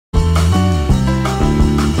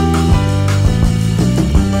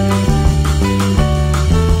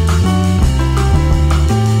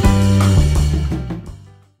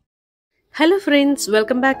Hello friends,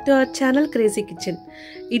 welcome back to our channel crazy kitchen.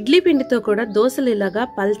 Idli పిండితో కూడా దోశలు ఇలాగా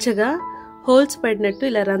పల్చగా హోల్స్ పడినట్టు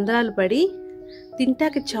ఇలా రంధ్రాలు పడి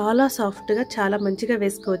తింటాకి చాలా సాఫ్ట్గా చాలా మంచిగా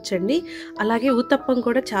వేసుకోవచ్చండి. అలాగే ఊతప్పం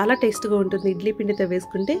కూడా చాలా టేస్ట్గా ఉంటుంది ఇడ్లీ పిండితో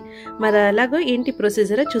వేసుకుంటే. మరి అలాగో ఏంటి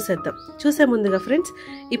ప్రొసీజరో చూసేద్దాం. చూసే ముందుగా ఫ్రెండ్స్,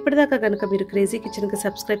 ఇప్పటిదాకా కనుక మీరు క్రేజీ కిచెన్కి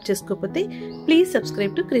సబ్స్క్రైబ్ చేసుకోకపోతే please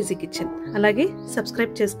subscribe to crazy kitchen. అలాగే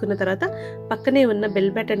సబ్స్క్రైబ్ చేసుకున్న తర్వాత పక్కనే ఉన్న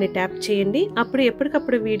బెల్ బటన్ని ట్యాప్ చేయండి. అప్పుడు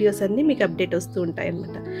ఎప్పటికప్పుడు వీడియోస్ అన్నీ మీకు అప్డేట్ వస్తూ ఉంటాయి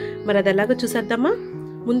అన్నమాట. మరి అది ఎలాగో చూసేద్దామా.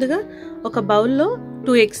 ముందుగా ఒక బౌల్లో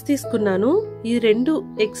 2 ఎగ్స్ తీసుకున్నాను. ఈ 2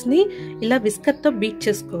 ఎగ్స్ని ఇలా విస్కర్తో బీట్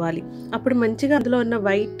చేసుకోవాలి. అప్పుడు మంచిగా అందులో ఉన్న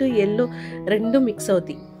వైట్ ఎల్లో 2 మిక్స్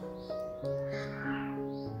అవుతాయి.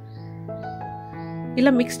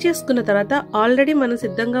 ఇలా మిక్స్ చేసుకున్న తర్వాత ఆల్రెడీ మనం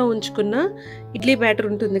సిద్ధంగా ఉంచుకున్న ఇడ్లీ బ్యాటర్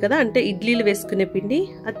ఉంటుంది కదా, అంటే ఇడ్లీలు వేసుకునే పిండి,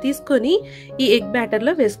 అది తీసుకొని ఈ ఎగ్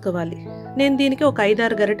బ్యాటర్లో వేసుకోవాలి. నేను దీనికి ఒక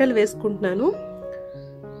 5-6 గరిటెలు వేసుకుంటున్నాను.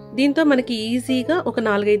 దీంతో మనకి ఈజీగా ఒక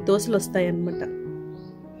 4-5 దోశలు వస్తాయి అన్నమాట.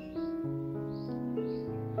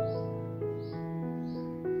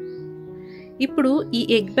 ఇప్పుడు ఈ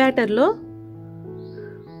ఎగ్ బ్యాటర్లో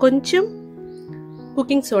కొంచెం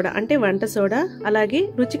కుకింగ్ సోడా అంటే వంట సోడా, అలాగే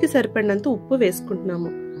రుచికి సరిపడినంత ఉప్పు వేసుకుంటున్నాము.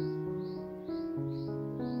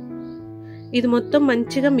 ఇది మొత్తం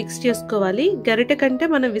మంచిగా మిక్స్ చేసుకోవాలి. గరిటె కంటే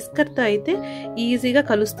మన విస్కర్తో అయితే ఈజీగా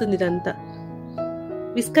కలుస్తుంది ఇదంతా.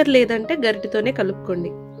 విస్కర్ లేదంటే గరిటెతోనే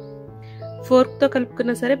కలుపుకోండి. ఫోర్క్తో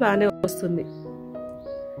కలుపుకున్నా సరే బాగానే వస్తుంది.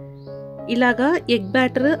 ఇలాగా ఎగ్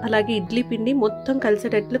బ్యాటర్ అలాగే ఇడ్లీ పిండి మొత్తం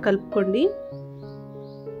కలిసేటట్లు కలుపుకోండి.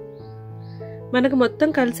 మనకు మొత్తం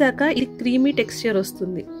కలిసాక ఇది క్రీమీ టెక్స్చర్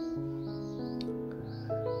వస్తుంది.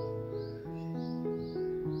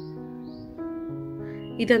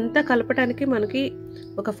 ఇదంతా కలపడానికి మనకి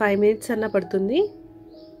ఒక 5 మినిట్స్ అన్నా పడుతుంది.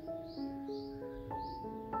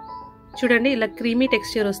 చూడండి, ఇలా క్రీమీ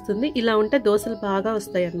టెక్స్చర్ వస్తుంది. ఇలా ఉంటే దోశలు బాగా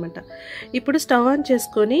వస్తాయి అన్నమాట. ఇప్పుడు స్టవ్ ఆన్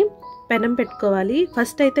చేసుకొని పెనం పెట్టుకోవాలి.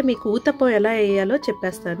 ఫస్ట్ అయితే మీకు ఊతప్పం ఎలా వేయాలో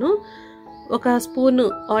చెప్పేస్తాను. ఒక స్పూన్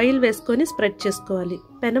ఆయిల్ వేసుకొని స్ప్రెడ్ చేసుకోవాలి.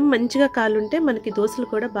 పెనం మంచిగా కాలుంటే మనకి దోశలు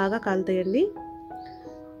కూడా బాగా కాలుతాయండి.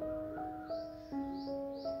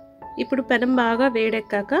 ఇప్పుడు పెనం బాగా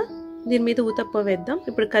వేడెక్కాక దీని మీద ఊతప్పం వేద్దాం.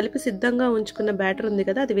 ఇప్పుడు కలిపి సిద్ధంగా ఉంచుకున్న బ్యాటర్ ఉంది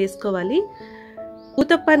కదా, అది వేసుకోవాలి.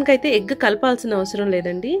 ఊతప్పానికైతే ఎగ్ కలపాల్సిన అవసరం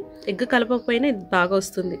లేదండి. ఎగ్ కలపకపోయినా ఇది బాగా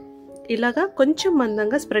వస్తుంది. ఇలాగా కొంచెం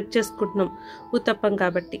మందంగా స్ప్రెడ్ చేసుకుంటున్నాం ఊతప్పం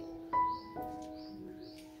కాబట్టి.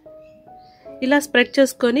 ఇలా స్ప్రెడ్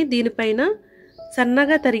చేసుకొని దీనిపైన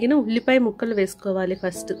సన్నగా తరిగిన ఉల్లిపాయ ముక్కలు వేసుకోవాలి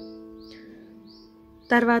ఫస్ట్.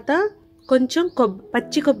 తర్వాత కొంచెం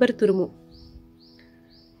పచ్చి కొబ్బరి తురుము,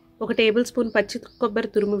 1 టేబుల్ స్పూన్ పచ్చి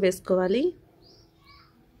కొబ్బరి తురుము వేసుకోవాలి.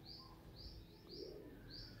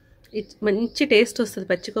 మంచి టేస్ట్ వస్తుంది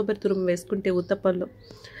పచ్చి కొబ్బరి తురుము వేసుకుంటే ఊతప్పంలో.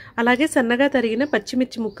 అలాగే సన్నగా తరిగిన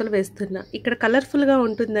పచ్చిమిర్చి ముక్కలు వేస్తున్నా. ఇక్కడ కలర్ఫుల్గా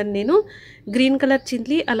ఉంటుందని నేను గ్రీన్ కలర్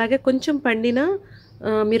చిల్లీ అలాగే కొంచెం పండిన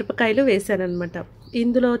మిరపకాయలు వేసాను అనమాట.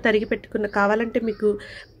 ఇందులో తరిగి పెట్టుకున్న, కావాలంటే మీకు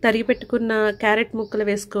తరిగి పెట్టుకున్న క్యారెట్ ముక్కలు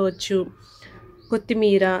వేసుకోవచ్చు,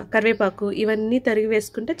 కొత్తిమీర, కరివేపాకు ఇవన్నీ తరిగి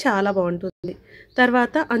వేసుకుంటే చాలా బాగుంటుంది.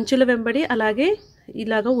 తర్వాత అంచుల వెంబడి అలాగే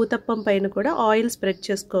ఇలాగ ఊతప్పం పైన కూడా ఆయిల్ స్ప్రెడ్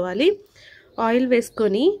చేసుకోవాలి. ఆయిల్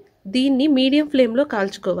వేసుకొని దీన్ని మీడియం ఫ్లేమ్లో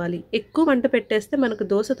కాల్చుకోవాలి. ఎక్కువ మంట పెట్టేస్తే మనకు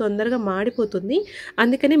దోశ తొందరగా మాడిపోతుంది.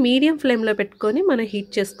 అందుకని మీడియం ఫ్లేమ్లో పెట్టుకొని మనం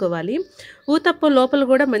హీట్ చేసుకోవాలి. ఊతప్పం లోపల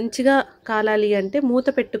కూడా మంచిగా కాలాలి అంటే మూత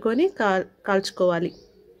పెట్టుకొని కాల్చుకోవాలి.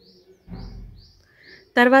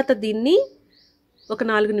 తర్వాత దీన్ని ఒక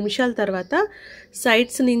 4 నిమిషాల తర్వాత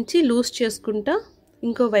సైడ్స్ నుంచి లూజ్ చేసుకుంటా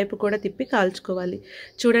ఇంకో వైపు కూడా తిప్పి కాల్చుకోవాలి.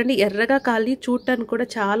 చూడండి, ఎర్రగా కాలి చూడటానికి కూడా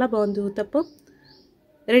చాలా బాగుంది ఊతప్పం.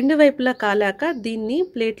 2 వైపులా కాలాక దీన్ని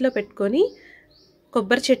ప్లేట్లో పెట్టుకొని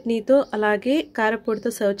కొబ్బరి చట్నీతో అలాగే కారపొడితో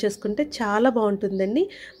సర్వ్ చేసుకుంటే చాలా బాగుంటుందండి.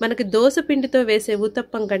 మనకి దోశ పిండితో వేసే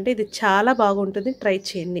ఊతప్పం కంటే ఇది చాలా బాగుంటుంది. ట్రై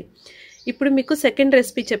చేయండి. ఇప్పుడు మీకు సెకండ్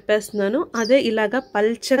రెసిపీ చెప్పేస్తున్నాను. అదే ఇలాగా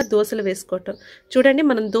పల్చగా దోశలు వేసుకోవటం. చూడండి,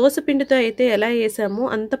 మనం దోశ పిండితో అయితే ఎలా వేసామో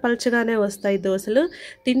అంత పల్చగానే వస్తాయి దోశలు.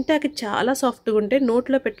 తింటాకి చాలా సాఫ్ట్గా ఉంటాయి,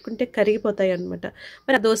 నోట్లో పెట్టుకుంటే కరిగిపోతాయి అన్నమాట.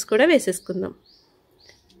 మరి ఆ దోశ కూడా వేసేసుకుందాం.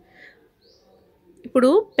 ఇప్పుడు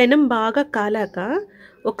పెనం బాగా కాలాక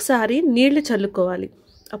ఒకసారి నీళ్లు చల్లుకోవాలి.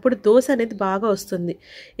 అప్పుడు దోశ అనేది బాగా వస్తుంది.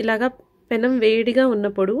 ఇలాగా పెనం వేడిగా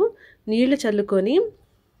ఉన్నప్పుడు నీళ్లు చల్లుకొని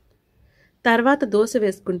తర్వాత దోశ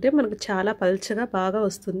వేసుకుంటే మనకు చాలా పల్చగా బాగా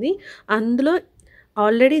వస్తుంది.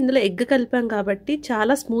 ఆల్రెడీ ఇందులో ఎగ్ కలిపాం కాబట్టి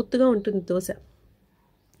చాలా స్మూత్గా ఉంటుంది దోశ.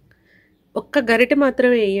 ఒక్క గరిటె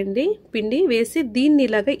మాత్రమే వేయండి పిండి. వేసి దీన్ని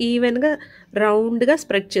ఇలాగా ఈవెన్గా రౌండ్గా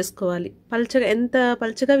స్ప్రెడ్ చేసుకోవాలి. పల్చగా, ఎంత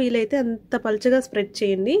పల్చగా వీలైతే అంత పల్చగా స్ప్రెడ్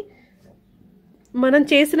చేయండి. మనం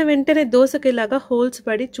చేసిన వెంటనే దోశకి ఇలాగా హోల్స్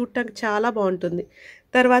పడి చూడటానికి చాలా బాగుంటుంది.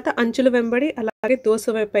 తర్వాత అంచుల వెంబడి అలాగే దోశ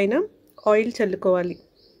పైన ఆయిల్ చల్లుకోవాలి.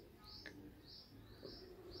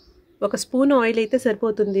 ఒక స్పూన్ ఆయిల్ అయితే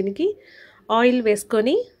సరిపోతుంది దీనికి. ఆయిల్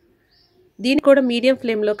వేసుకొని దీన్ని కూడా మీడియం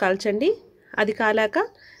ఫ్లేమ్లో కాల్చండి. అది కాలాక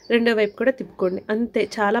రెండో వైపు కూడా తిప్పుకోండి. అంతే,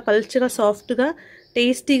 చాలా పల్చగా సాఫ్ట్గా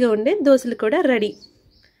టేస్టీగా ఉండే దోశలు కూడా రెడీ.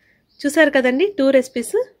 చూసారు కదండి 2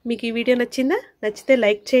 రెసిపీస్. మీకు ఈ వీడియో నచ్చిందా? నచ్చితే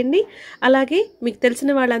లైక్ చేయండి. అలాగే మీకు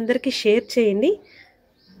తెలిసిన వాళ్ళందరికీ షేర్ చేయండి.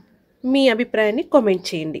 మీ అభిప్రాయాన్ని కామెంట్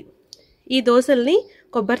చేయండి. ఈ దోశల్ని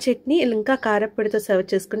కొబ్బరి చట్నీ ఇంకా కారప్పొడితో సర్వ్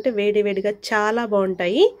చేసుకుంటే వేడి వేడిగా చాలా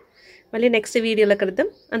బాగుంటాయి. మళ్ళీ నెక్స్ట్ వీడియోలో కలుద్దాం.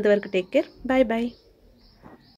 అంతవరకు టేక్ కేర్. Bye bye.